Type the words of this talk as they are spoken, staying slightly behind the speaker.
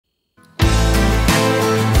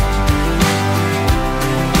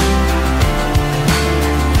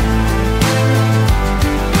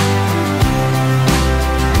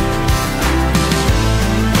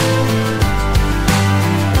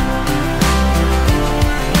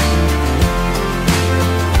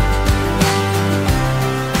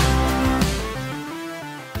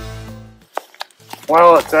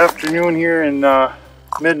Well, it's afternoon here in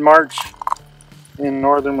mid-March in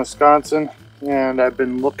northern Wisconsin, and I've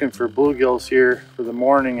been looking for bluegills here for the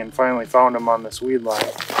morning and finally found them on this weed line.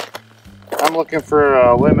 I'm looking for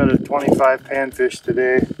a limit of 25 panfish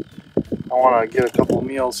today. I want to get a couple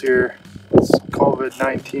meals here. This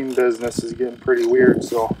COVID-19 business is getting pretty weird,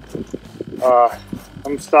 so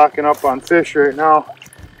I'm stocking up on fish right now.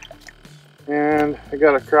 And I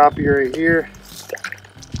got a crappie right here.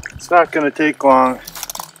 It's not going to take long.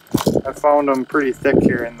 I found them pretty thick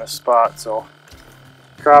here in this spot, so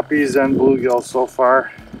crappies and bluegills so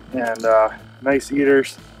far, and nice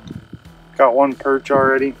eaters. Got one perch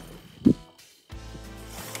already.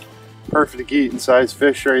 Perfect eating size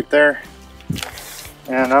fish right there.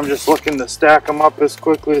 And I'm just looking to stack them up as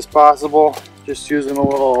quickly as possible, just using a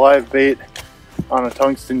little live bait on a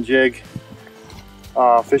tungsten jig.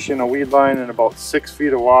 Fishing a weed line in about 6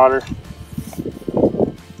 feet of water.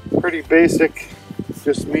 Pretty basic,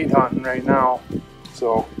 just meat hunting right now.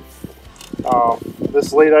 So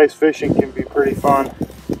this late ice fishing can be pretty fun,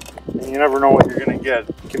 and you never know what you're going to get.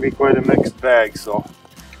 It can be quite a mixed bag. So,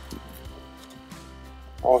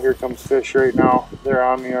 oh, here comes fish right now. They're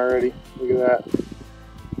on me already. Look at that.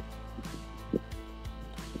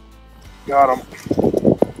 Got them.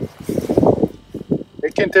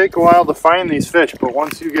 It can take a while to find these fish, but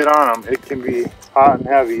once you get on them, it can be hot and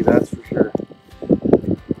heavy, that's for sure.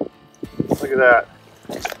 Look at that.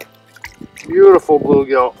 Beautiful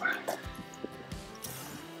bluegill.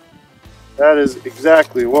 That is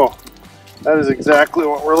exactly, whoa, that is exactly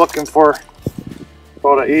what we're looking for.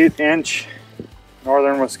 About an 8-inch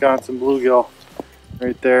northern Wisconsin bluegill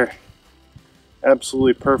right there.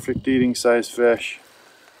 Absolutely perfect eating size fish.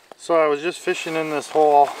 So I was just fishing in this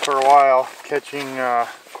hole for a while, catching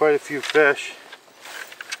quite a few fish,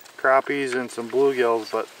 crappies and some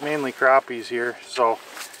bluegills, but mainly crappies here. So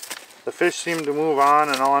the fish seem to move on,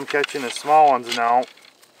 and all I'm catching is small ones now.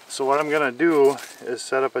 So what I'm gonna do is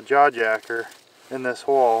set up a jaw jacker in this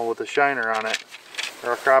hole with a shiner on it,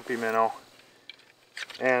 or a crappie minnow.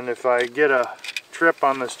 And if I get a trip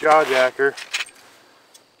on this jaw jacker,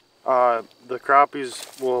 the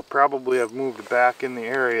crappies will probably have moved back in the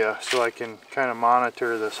area, so I can kind of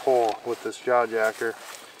monitor this hole with this jaw jacker,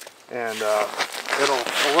 and it'll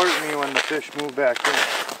alert me when the fish move back in.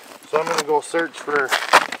 So I'm going to go search for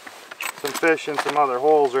some fish in some other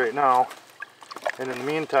holes right now, and in the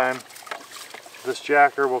meantime this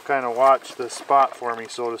jacker will kind of watch this spot for me,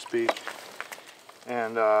 so to speak,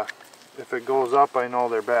 and if it goes up, I know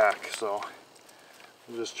they're back. So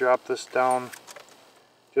I'll just drop this down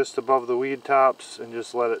just above the weed tops and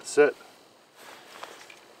just let it sit,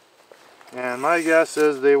 and my guess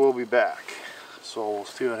is they will be back, so we'll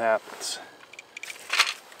see what happens.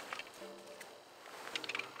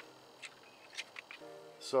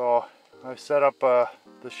 So I've set up the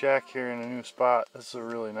shack here in a new spot. This is a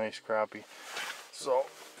really nice crappie, so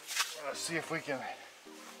let's see if we can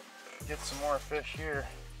get some more fish here.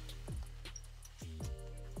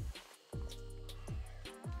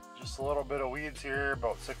 Just a little bit of weeds here,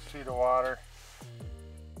 about 6 feet of water.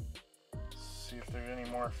 Let's see if there's any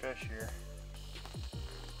more fish here.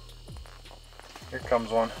 Here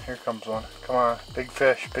comes one, here comes one. Come on, big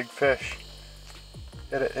fish, big fish.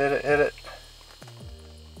 Hit it, hit it, hit it.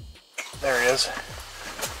 There he is.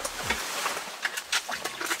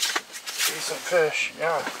 Decent fish,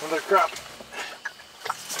 yeah, another crop.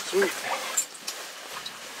 Sweet.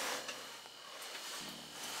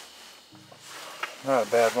 Not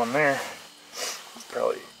a bad one there.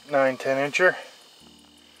 Probably 9-10 incher.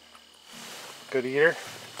 Good eater.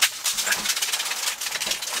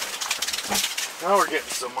 Now we're getting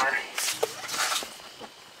somewhere.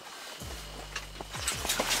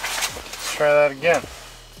 Let's try that again.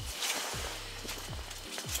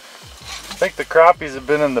 I think the crappies have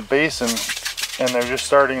been in the basin, and they're just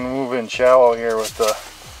starting to move in shallow here with the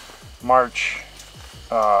March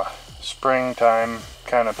springtime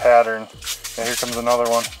kind of pattern. Yeah, here comes another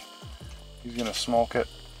one. He's gonna smoke it.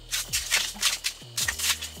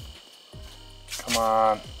 Come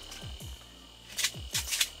on.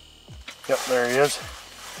 Yep, there he is.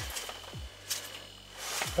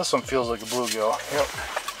 This one feels like a bluegill. Yep.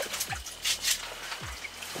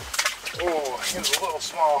 Oh, he's a little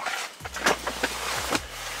small.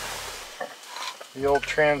 The old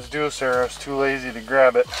transducer, I was too lazy to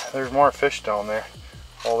grab it. There's more fish down there.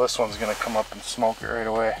 Well, this one's gonna come up and smoke it right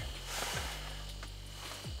away.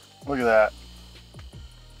 Look at that.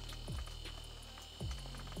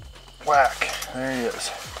 Whack. There he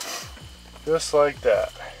is. Just like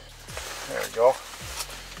that. There we go.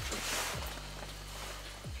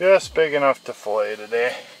 Just big enough to fillet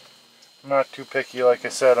today. I'm not too picky, like I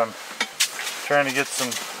said. I'm trying to get some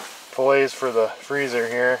fillets for the freezer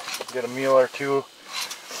here. Get a meal or two.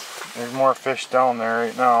 There's more fish down there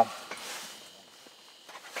right now.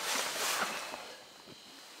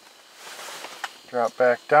 Drop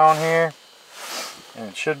back down here, and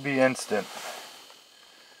it should be instant.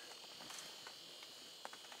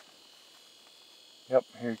 Yep,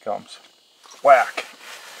 here he comes. Whack!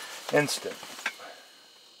 Instant.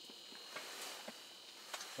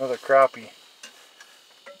 Another crappie.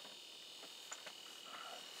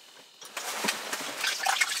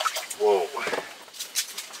 Whoa.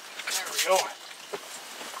 There we go.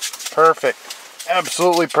 Perfect.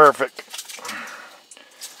 Absolutely perfect.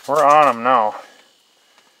 We're on them now.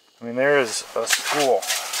 I mean, there is a school.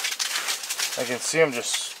 I can see them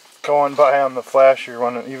just going by on the flasher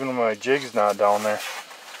even when my jig's not down there.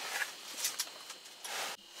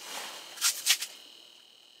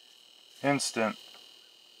 Instant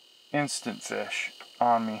fish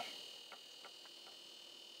on me.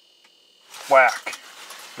 Whack.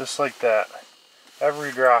 Just like that.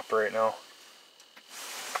 Every drop right now.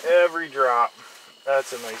 Every drop.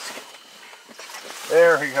 That's a nice.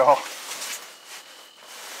 There we go.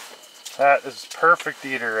 That is perfect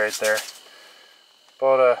eater right there.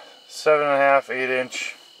 About a 7.5,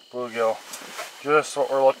 8-inch bluegill. Just what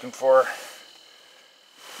we're looking for.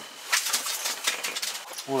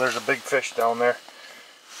 Ooh, there's a big fish down there.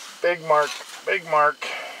 Big mark, big mark.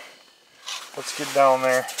 Let's get down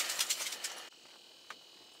there.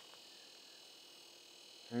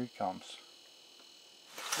 Here he comes.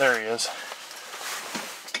 There he is.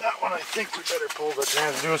 That one I think we better pull the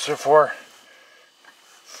transducer for.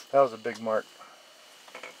 That was a big mark.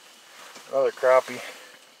 Another crappie.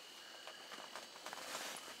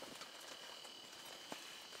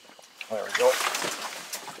 There we go.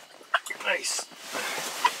 Nice.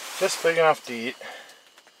 Just big enough to eat.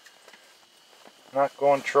 Not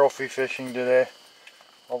going trophy fishing today,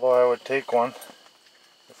 although I would take one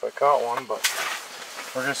if I caught one, but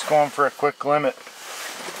we're just going for a quick limit.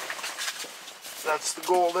 That's the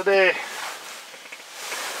goal today.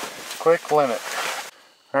 Quick limit.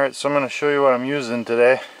 Alright, so I'm going to show you what I'm using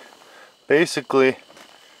today. Basically,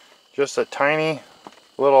 just a tiny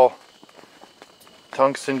little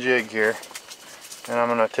tungsten jig here. And I'm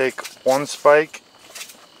going to take one spike,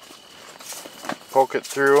 poke it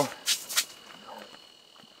through,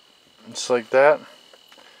 just like that.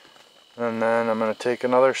 And then I'm going to take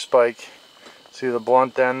another spike, see the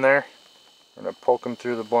blunt end there? I'm going to poke them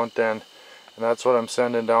through the blunt end. And that's what I'm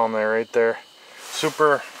sending down there, right there.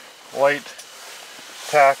 Super light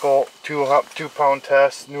tackle, 2-pound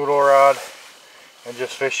test, noodle rod, and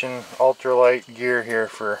just fishing ultralight gear here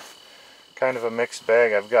for kind of a mixed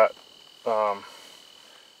bag. I've got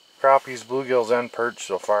crappies, bluegills, and perch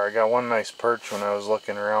so far. I got one nice perch when I was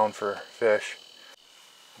looking around for fish.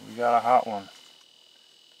 We got a hot one.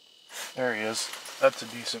 There he is. That's a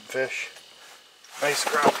decent fish. Nice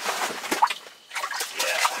crappie.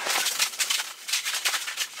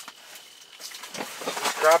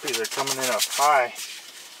 Crappies are coming in up high.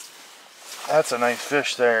 That's a nice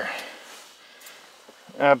fish there.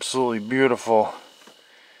 Absolutely beautiful.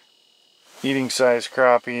 Eating size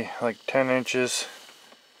crappie, like 10 inches.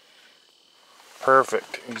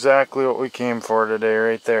 Perfect. Exactly what we came for today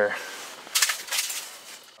right there.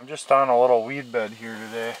 I'm just on a little weed bed here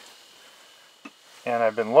today. And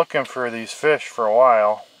I've been looking for these fish for a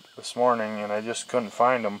while this morning and I just couldn't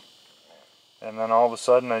find them. And then all of a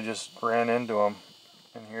sudden I just ran into them.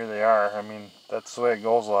 And here they are. I mean, that's the way it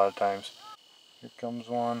goes a lot of times. Here comes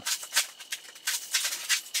one.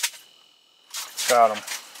 Got him.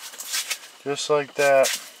 Just like that.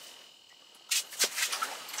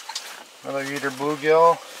 Another eater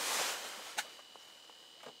bluegill.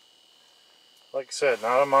 Like I said,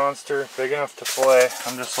 not a monster, big enough to fillet.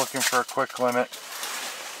 I'm just looking for a quick limit.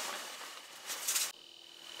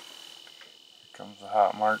 Here comes the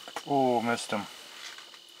hot mark. Ooh, missed him.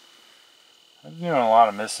 I'm doing a lot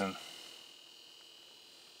of missing.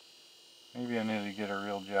 Maybe I need to get a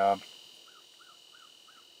real job.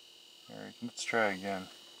 Alright, let's try again.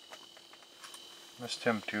 Missed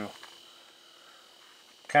him too.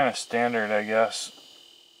 Kind of standard, I guess.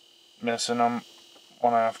 Missing them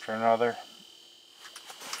one after another.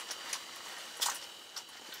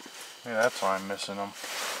 Yeah, that's why I'm missing them.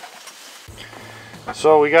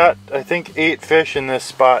 So we got, I think, 8 fish in this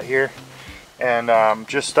spot here. And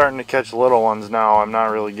just starting to catch little ones now. I'm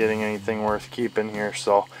not really getting anything worth keeping here,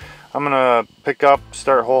 so I'm gonna pick up,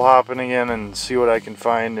 start hole hopping again and see what I can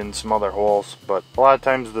find in some other holes. But a lot of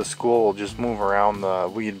times the school will just move around the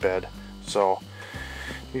weed bed, so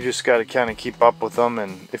you just got to kind of keep up with them.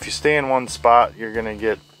 And if you stay in one spot, you're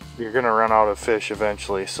you're gonna run out of fish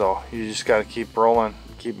eventually, so you just gotta keep rolling,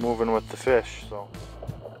 keep moving with the fish. So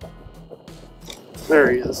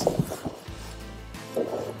there he is.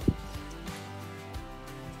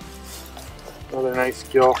 Another nice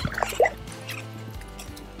gill.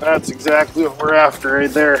 That's exactly what we're after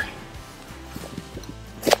right there.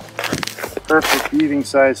 Perfect eating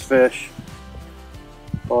size fish.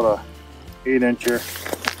 About a 8-incher.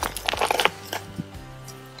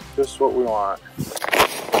 Just what we want.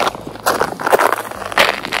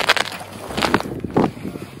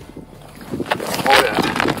 Oh yeah.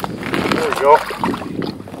 There we go.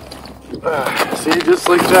 See, just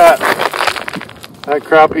like that. That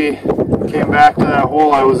crappie came back to that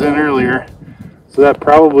hole I was in earlier. So that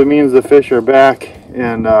probably means the fish are back,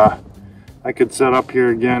 and I could set up here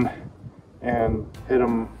again and hit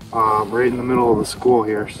them right in the middle of the school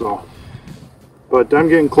here. So, but I'm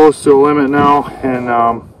getting close to a limit now, and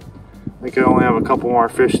I think I only have a couple more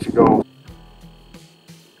fish to go.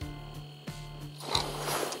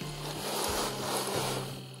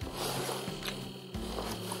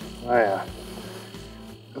 Oh yeah,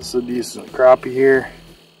 that's a decent crappie here.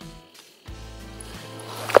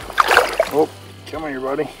 Oh, come here,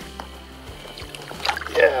 buddy.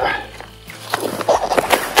 Yeah.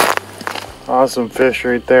 Awesome fish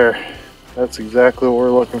right there. That's exactly what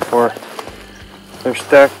we're looking for. They're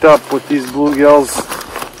stacked up with these bluegills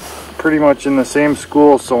pretty much in the same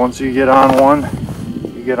school, so once you get on one,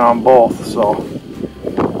 you get on both. So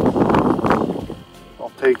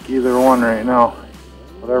I'll take either one right now,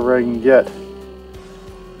 whatever I can get.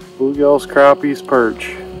 Bluegills, crappies,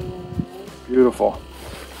 perch. Beautiful.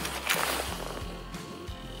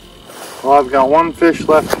 Well, I've got one fish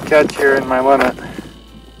left to catch here in my limit.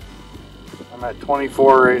 I'm at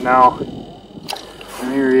 24 right now,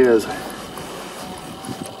 and here he is.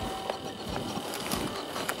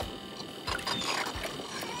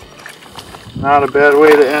 Not a bad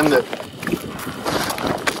way to end it.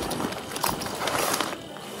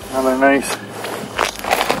 Another nice,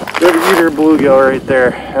 good eater bluegill right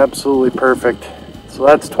there. Absolutely perfect. So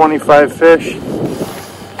that's 25 fish.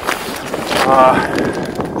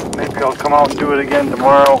 Maybe I'll come out and do it again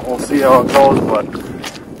tomorrow. We'll see how it goes, but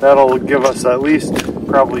that'll give us at least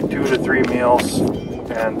probably 2 to 3 meals,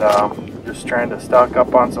 and just trying to stock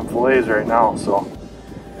up on some fillets right now. So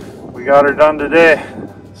we got her done today.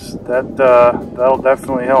 That'll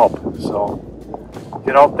definitely help. So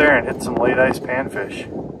get out there and hit some late ice panfish,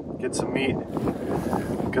 get some meat.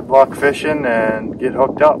 Good luck fishing and get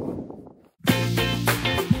hooked up.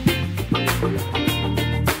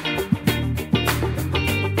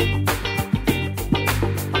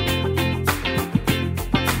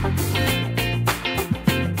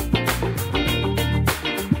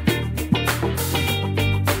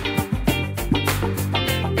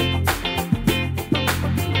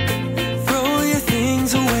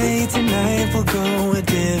 Tonight we'll go a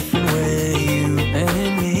different way, you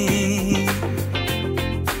and me.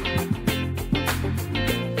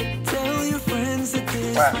 Tell your friends that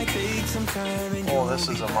this might take some time. And oh, this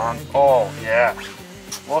is a oh yeah,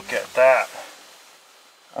 look at that.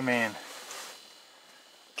 I mean,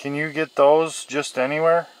 can you get those just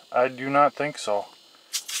anywhere? I do not think so.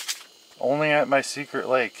 Only at my secret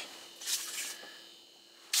lake.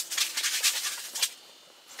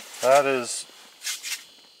 That is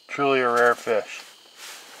truly a rare fish.